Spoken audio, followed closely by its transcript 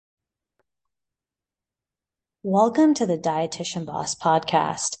Welcome to the Dietitian Boss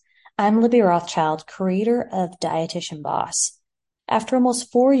podcast. I'm Libby Rothschild, creator of Dietitian Boss. After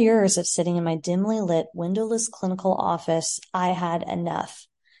almost 4 years of sitting in my dimly lit, windowless clinical office, I had enough.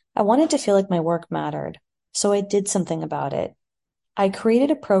 I wanted to feel like my work mattered, so I did something about it. I created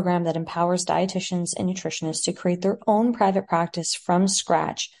a program that empowers dietitians and nutritionists to create their own private practice from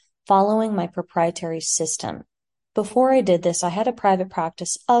scratch, following my proprietary system. Before I did this, I had a private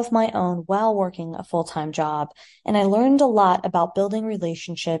practice of my own while working a full-time job, and I learned a lot about building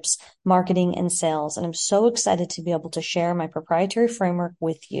relationships, marketing, and sales, and I'm so excited to be able to share my proprietary framework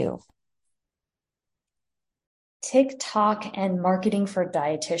with you. TikTok and marketing for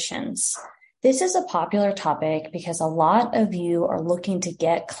dietitians. This is a popular topic because a lot of you are looking to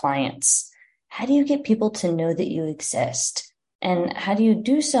get clients. How do you get people to know that you exist? And how do you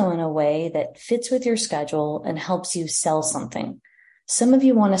do so in a way that fits with your schedule and helps you sell something? Some of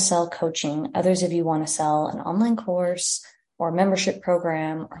you want to sell coaching. Others of you want to sell an online course or a membership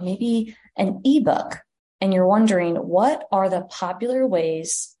program or maybe an ebook. And you're wondering, what are the popular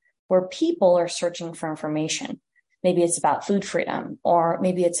ways where people are searching for information? Maybe it's about food freedom, or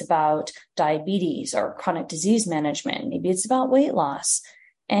maybe it's about diabetes or chronic disease management. Maybe it's about weight loss.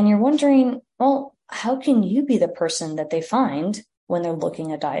 And you're wondering, well, how can you be the person that they find when they're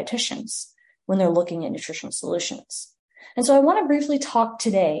looking at dietitians, when they're looking at nutrition solutions? And so I want to briefly talk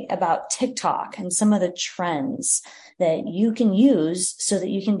today about TikTok and some of the trends that you can use so that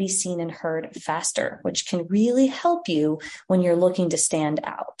you can be seen and heard faster, which can really help you when you're looking to stand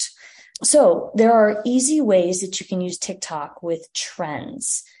out. So there are easy ways that you can use TikTok with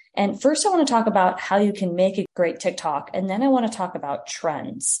trends. And first, I want to talk about how you can make a great TikTok, and then I want to talk about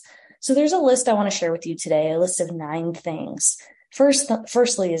trends. So there's a list I want to share with you today, a list of 9 things.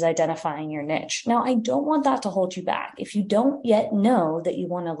 Firstly is identifying your niche. Now, I don't want that to hold you back. If you don't yet know that you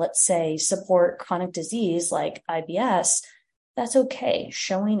want to, let's say, support chronic disease like IBS, that's okay.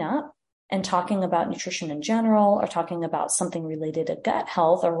 Showing up and talking about nutrition in general, or talking about something related to gut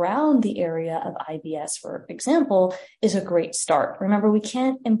health around the area of IBS, for example, is a great start. Remember, we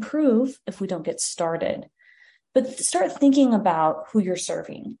can't improve if we don't get started. But start thinking about who you're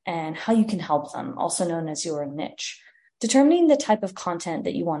serving and how you can help them, also known as your niche. Determining the type of content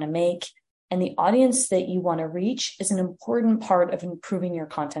that you want to make and the audience that you want to reach is an important part of improving your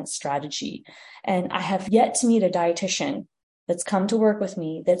content strategy. And I have yet to meet a dietitian that's come to work with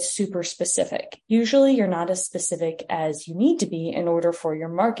me that's super specific. Usually you're not as specific as you need to be in order for your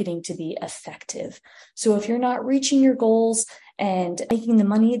marketing to be effective. So if you're not reaching your goals and making the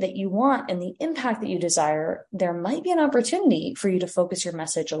money that you want and the impact that you desire, there might be an opportunity for you to focus your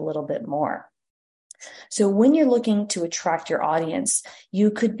message a little bit more. So when you're looking to attract your audience,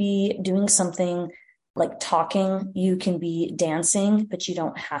 you could be doing something like talking, you can be dancing, but you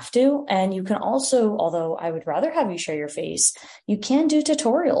don't have to. And you can also, although I would rather have you show your face, you can do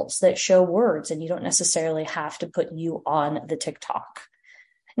tutorials that show words and you don't necessarily have to put you on the TikTok.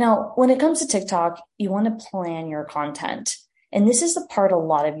 Now, when it comes to TikTok, you want to plan your content. And this is the part a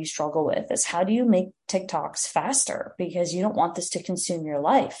lot of you struggle with, is how do you make TikToks faster? Because you don't want this to consume your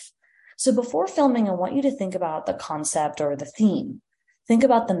life. So before filming, I want you to think about the concept or the theme. Think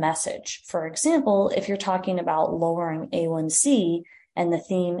about the message. For example, if you're talking about lowering A1C and the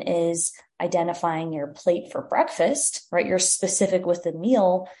theme is identifying your plate for breakfast, right? You're specific with the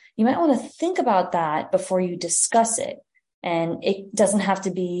meal. You might want to think about that before you discuss it. And it doesn't have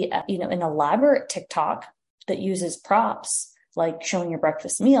to be, an elaborate TikTok that uses props like showing your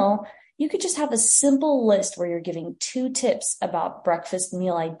breakfast meal. You could just have a simple list where you're giving 2 tips about breakfast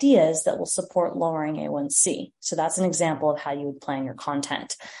meal ideas that will support lowering A1C. So that's an example of how you would plan your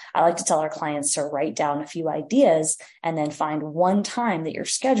content. I like to tell our clients to write down a few ideas and then find one time that you're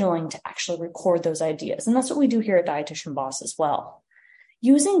scheduling to actually record those ideas. And that's what we do here at Dietitian Boss as well.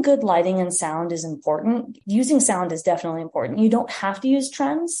 Using good lighting and sound is important. Using sound is definitely important. You don't have to use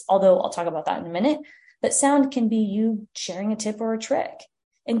trends, although I'll talk about that in a minute, but sound can be you sharing a tip or a trick.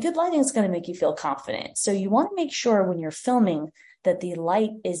 And good lighting is going to make you feel confident. So you want to make sure when you're filming that the light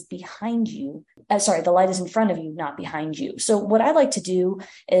is behind you. The light is in front of you, not behind you. So what I like to do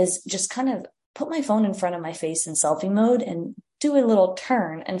is just kind of put my phone in front of my face in selfie mode and do a little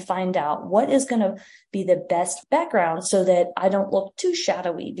turn and find out what is going to be the best background so that I don't look too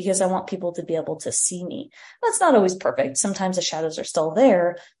shadowy, because I want people to be able to see me. That's not always perfect. Sometimes the shadows are still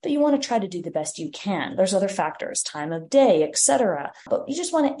there, but you want to try to do the best you can. There's other factors, time of day, etc. But you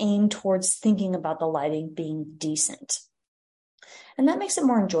just want to aim towards thinking about the lighting being decent. And that makes it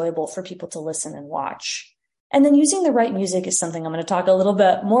more enjoyable for people to listen and watch. And then using the right music is something I'm going to talk a little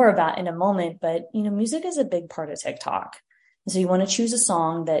bit more about in a moment, but music is a big part of TikTok. And so you want to choose a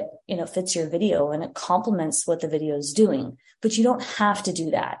song that, fits your video and it complements what the video is doing. But you don't have to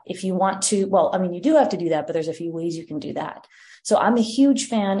do that. If you want to, well, I mean, you do have to do that, but there's a few ways you can do that. So I'm a huge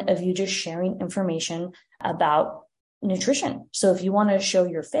fan of you just sharing information about nutrition. So if you want to show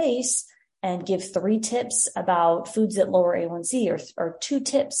your face and give 3 tips about foods that lower A1C, or 2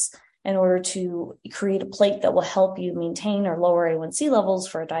 tips in order to create a plate that will help you maintain or lower A1C levels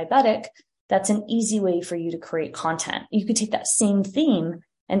for a diabetic, that's an easy way for you to create content. You could take that same theme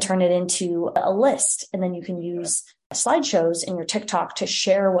and turn it into a list, and then you can use slideshows in your TikTok to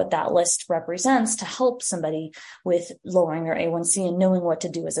share what that list represents to help somebody with lowering their A1C and knowing what to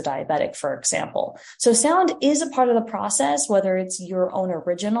do as a diabetic, for example. So sound is a part of the process, whether it's your own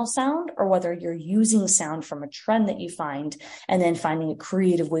original sound or whether you're using sound from a trend that you find and then finding a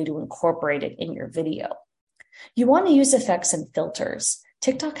creative way to incorporate it in your video. You want to use effects and filters.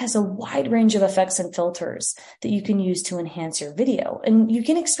 TikTok has a wide range of effects and filters that you can use to enhance your video. And you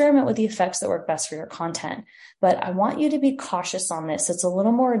can experiment with the effects that work best for your content. But I want you to be cautious on this. It's a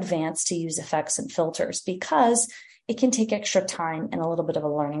little more advanced to use effects and filters because it can take extra time and a little bit of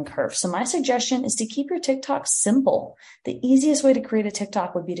a learning curve. So my suggestion is to keep your TikTok simple. The easiest way to create a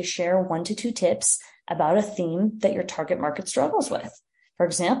TikTok would be to share 1 to 2 tips about a theme that your target market struggles with. For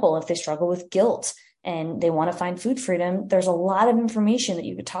example, if they struggle with guilt, and they want to find food freedom, there's a lot of information that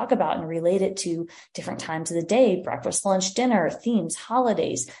you could talk about and relate it to different times of the day, breakfast, lunch, dinner, themes,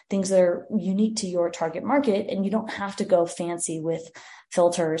 holidays, things that are unique to your target market. And you don't have to go fancy with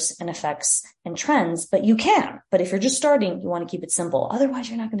filters and effects and trends, but you can. But if you're just starting, you want to keep it simple. Otherwise,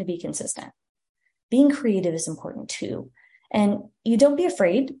 you're not going to be consistent. Being creative is important too. And you don't be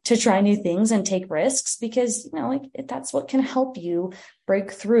afraid to try new things and take risks because, that's what can help you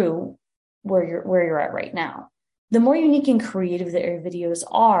break through where you're at right now. The more unique and creative that your videos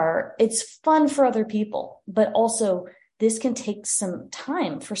are, it's fun for other people, but also this can take some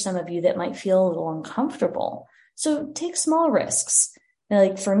time for some of you that might feel a little uncomfortable. So take small risks.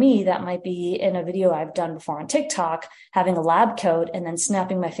 Like for me, that might be in a video I've done before on TikTok, having a lab coat and then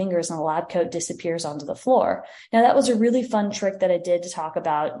snapping my fingers and the lab coat disappears onto the floor. Now that was a really fun trick that I did to talk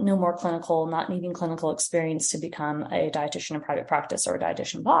about no more clinical, not needing clinical experience to become a dietitian in private practice or a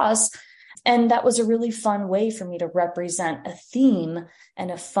dietitian boss. And that was a really fun way for me to represent a theme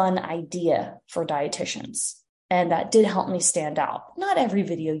and a fun idea for dietitians. And that did help me stand out. Not every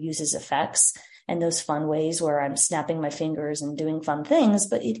video uses effects and those fun ways where I'm snapping my fingers and doing fun things,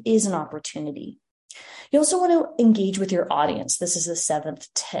 but it is an opportunity. You also want to engage with your audience. This is the 7th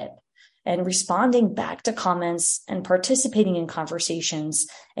tip. And responding back to comments and participating in conversations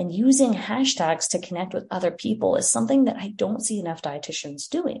and using hashtags to connect with other people is something that I don't see enough dietitians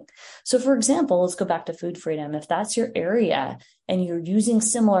doing. So for example, let's go back to food freedom. If that's your area and you're using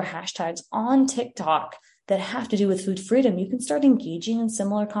similar hashtags on TikTok that have to do with food freedom, you can start engaging in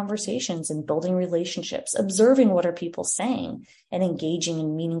similar conversations and building relationships, observing what are people saying and engaging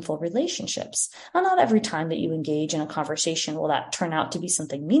in meaningful relationships. Now, not every time that you engage in a conversation will that turn out to be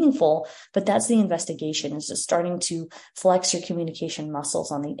something meaningful, but that's the investigation, is just starting to flex your communication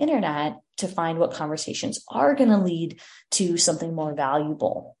muscles on the internet to find what conversations are going to lead to something more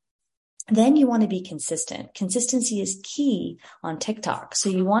valuable. Then you want to be consistent. Consistency is key on TikTok. So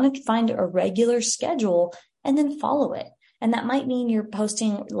you want to find a regular schedule and then follow it. And that might mean you're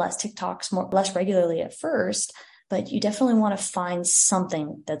posting less TikToks less regularly at first, but you definitely want to find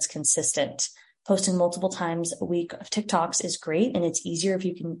something that's consistent. Posting multiple times a week of TikToks is great, and it's easier if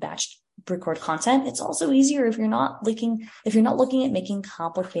you can batch record content. It's also easier if you're not looking at making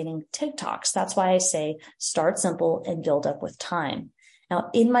complicated TikToks. That's why I say start simple and build up with time. Now,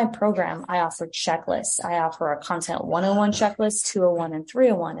 in my program, I offer checklists. I offer a content 101 checklist, 201, and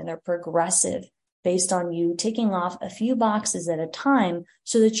 301, and they're progressive based on you taking off a few boxes at a time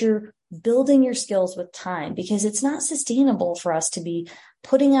so that you're building your skills with time, because it's not sustainable for us to be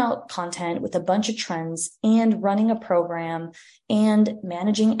putting out content with a bunch of trends and running a program and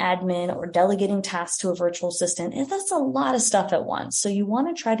managing admin or delegating tasks to a virtual assistant. And that's a lot of stuff at once. So you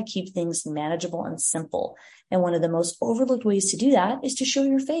want to try to keep things manageable and simple. And one of the most overlooked ways to do that is to show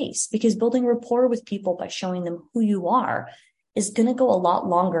your face, because building rapport with people by showing them who you are is going to go a lot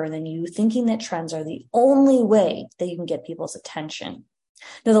longer than you thinking that trends are the only way that you can get people's attention.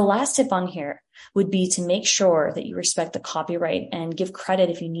 Now, the last tip on here would be to make sure that you respect the copyright and give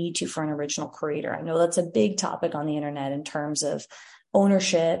credit if you need to for an original creator. I know that's a big topic on the internet in terms of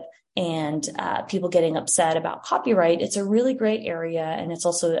ownership and people getting upset about copyright. It's a really great area, and it's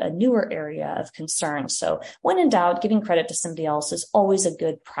also a newer area of concern. So when in doubt, giving credit to somebody else is always a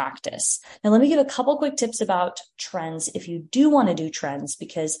good practice. Now, let me give a couple quick tips about trends if you do want to do trends,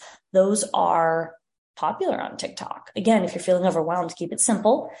 because those are popular on TikTok. Again, if you're feeling overwhelmed, keep it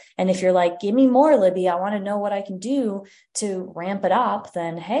simple. And if you're like, give me more, Libby, I want to know what I can do to ramp it up,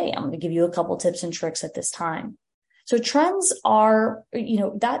 then hey, I'm going to give you a couple tips and tricks at this time. So trends are,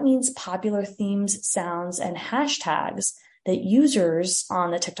 that means popular themes, sounds, and hashtags that users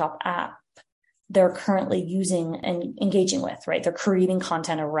on the TikTok app they're currently using and engaging with, right? They're creating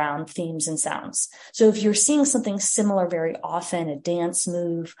content around themes and sounds. So if you're seeing something similar very often, a dance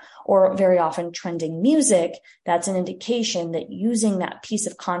move, or very often trending music, that's an indication that using that piece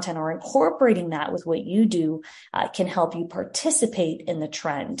of content or incorporating that with what you do can help you participate in the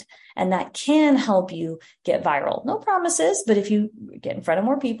trend. And that can help you get viral. No promises, but if you get in front of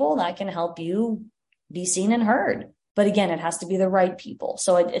more people, that can help you be seen and heard. But again, it has to be the right people.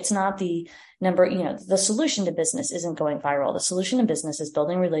 So it's not the number, the solution to business isn't going viral. The solution to business is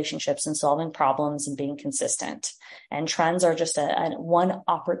building relationships and solving problems and being consistent. And trends are just one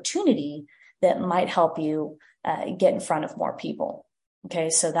opportunity that might help you get in front of more people. Okay,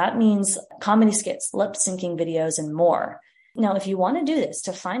 so that means comedy skits, lip syncing videos, and more. Now, if you want to do this,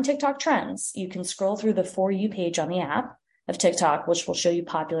 to find TikTok trends, you can scroll through the For You page on the app of TikTok, which will show you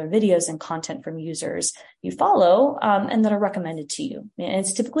popular videos and content from users you follow and that are recommended to you. And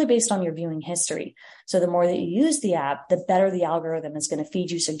it's typically based on your viewing history. So the more that you use the app, the better the algorithm is going to feed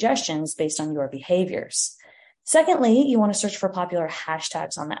you suggestions based on your behaviors. Secondly, you want to search for popular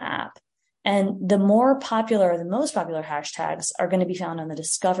hashtags on the app. And the most popular hashtags are going to be found on the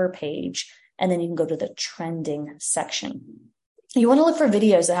Discover page. And then you can go to the trending section. You want to look for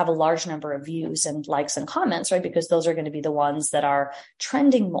videos that have a large number of views and likes and comments, right? Because those are going to be the ones that are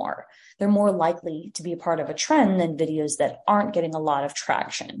trending more. They're more likely to be a part of a trend than videos that aren't getting a lot of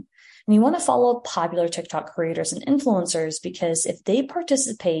traction. And you want to follow popular TikTok creators and influencers because if they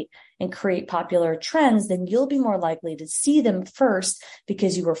participate and create popular trends, then you'll be more likely to see them first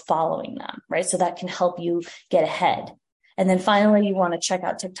because you were following them, right? So that can help you get ahead. And then finally, you want to check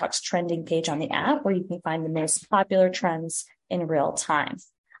out TikTok's trending page on the app where you can find the most popular trends in real time.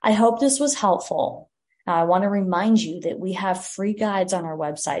 I hope this was helpful. I want to remind you that we have free guides on our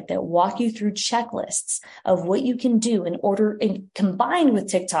website that walk you through checklists of what you can do in order, combined with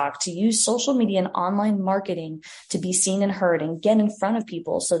TikTok, to use social media and online marketing to be seen and heard and get in front of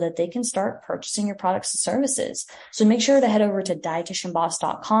people so that they can start purchasing your products and services. So make sure to head over to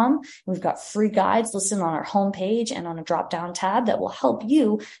dietitianboss.com. We've got free guides listed on our homepage and on a drop-down tab that will help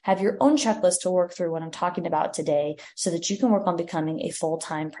you have your own checklist to work through what I'm talking about today so that you can work on becoming a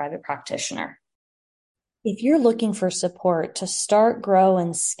full-time private practitioner. If you're looking for support to start, grow,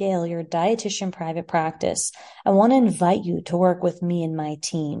 and scale your dietitian private practice, I want to invite you to work with me and my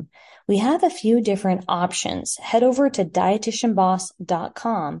team. We have a few different options. Head over to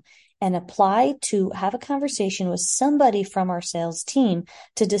dietitianboss.com and apply to have a conversation with somebody from our sales team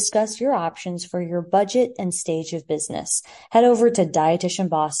to discuss your options for your budget and stage of business. Head over to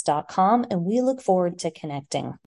dietitianboss.com and we look forward to connecting.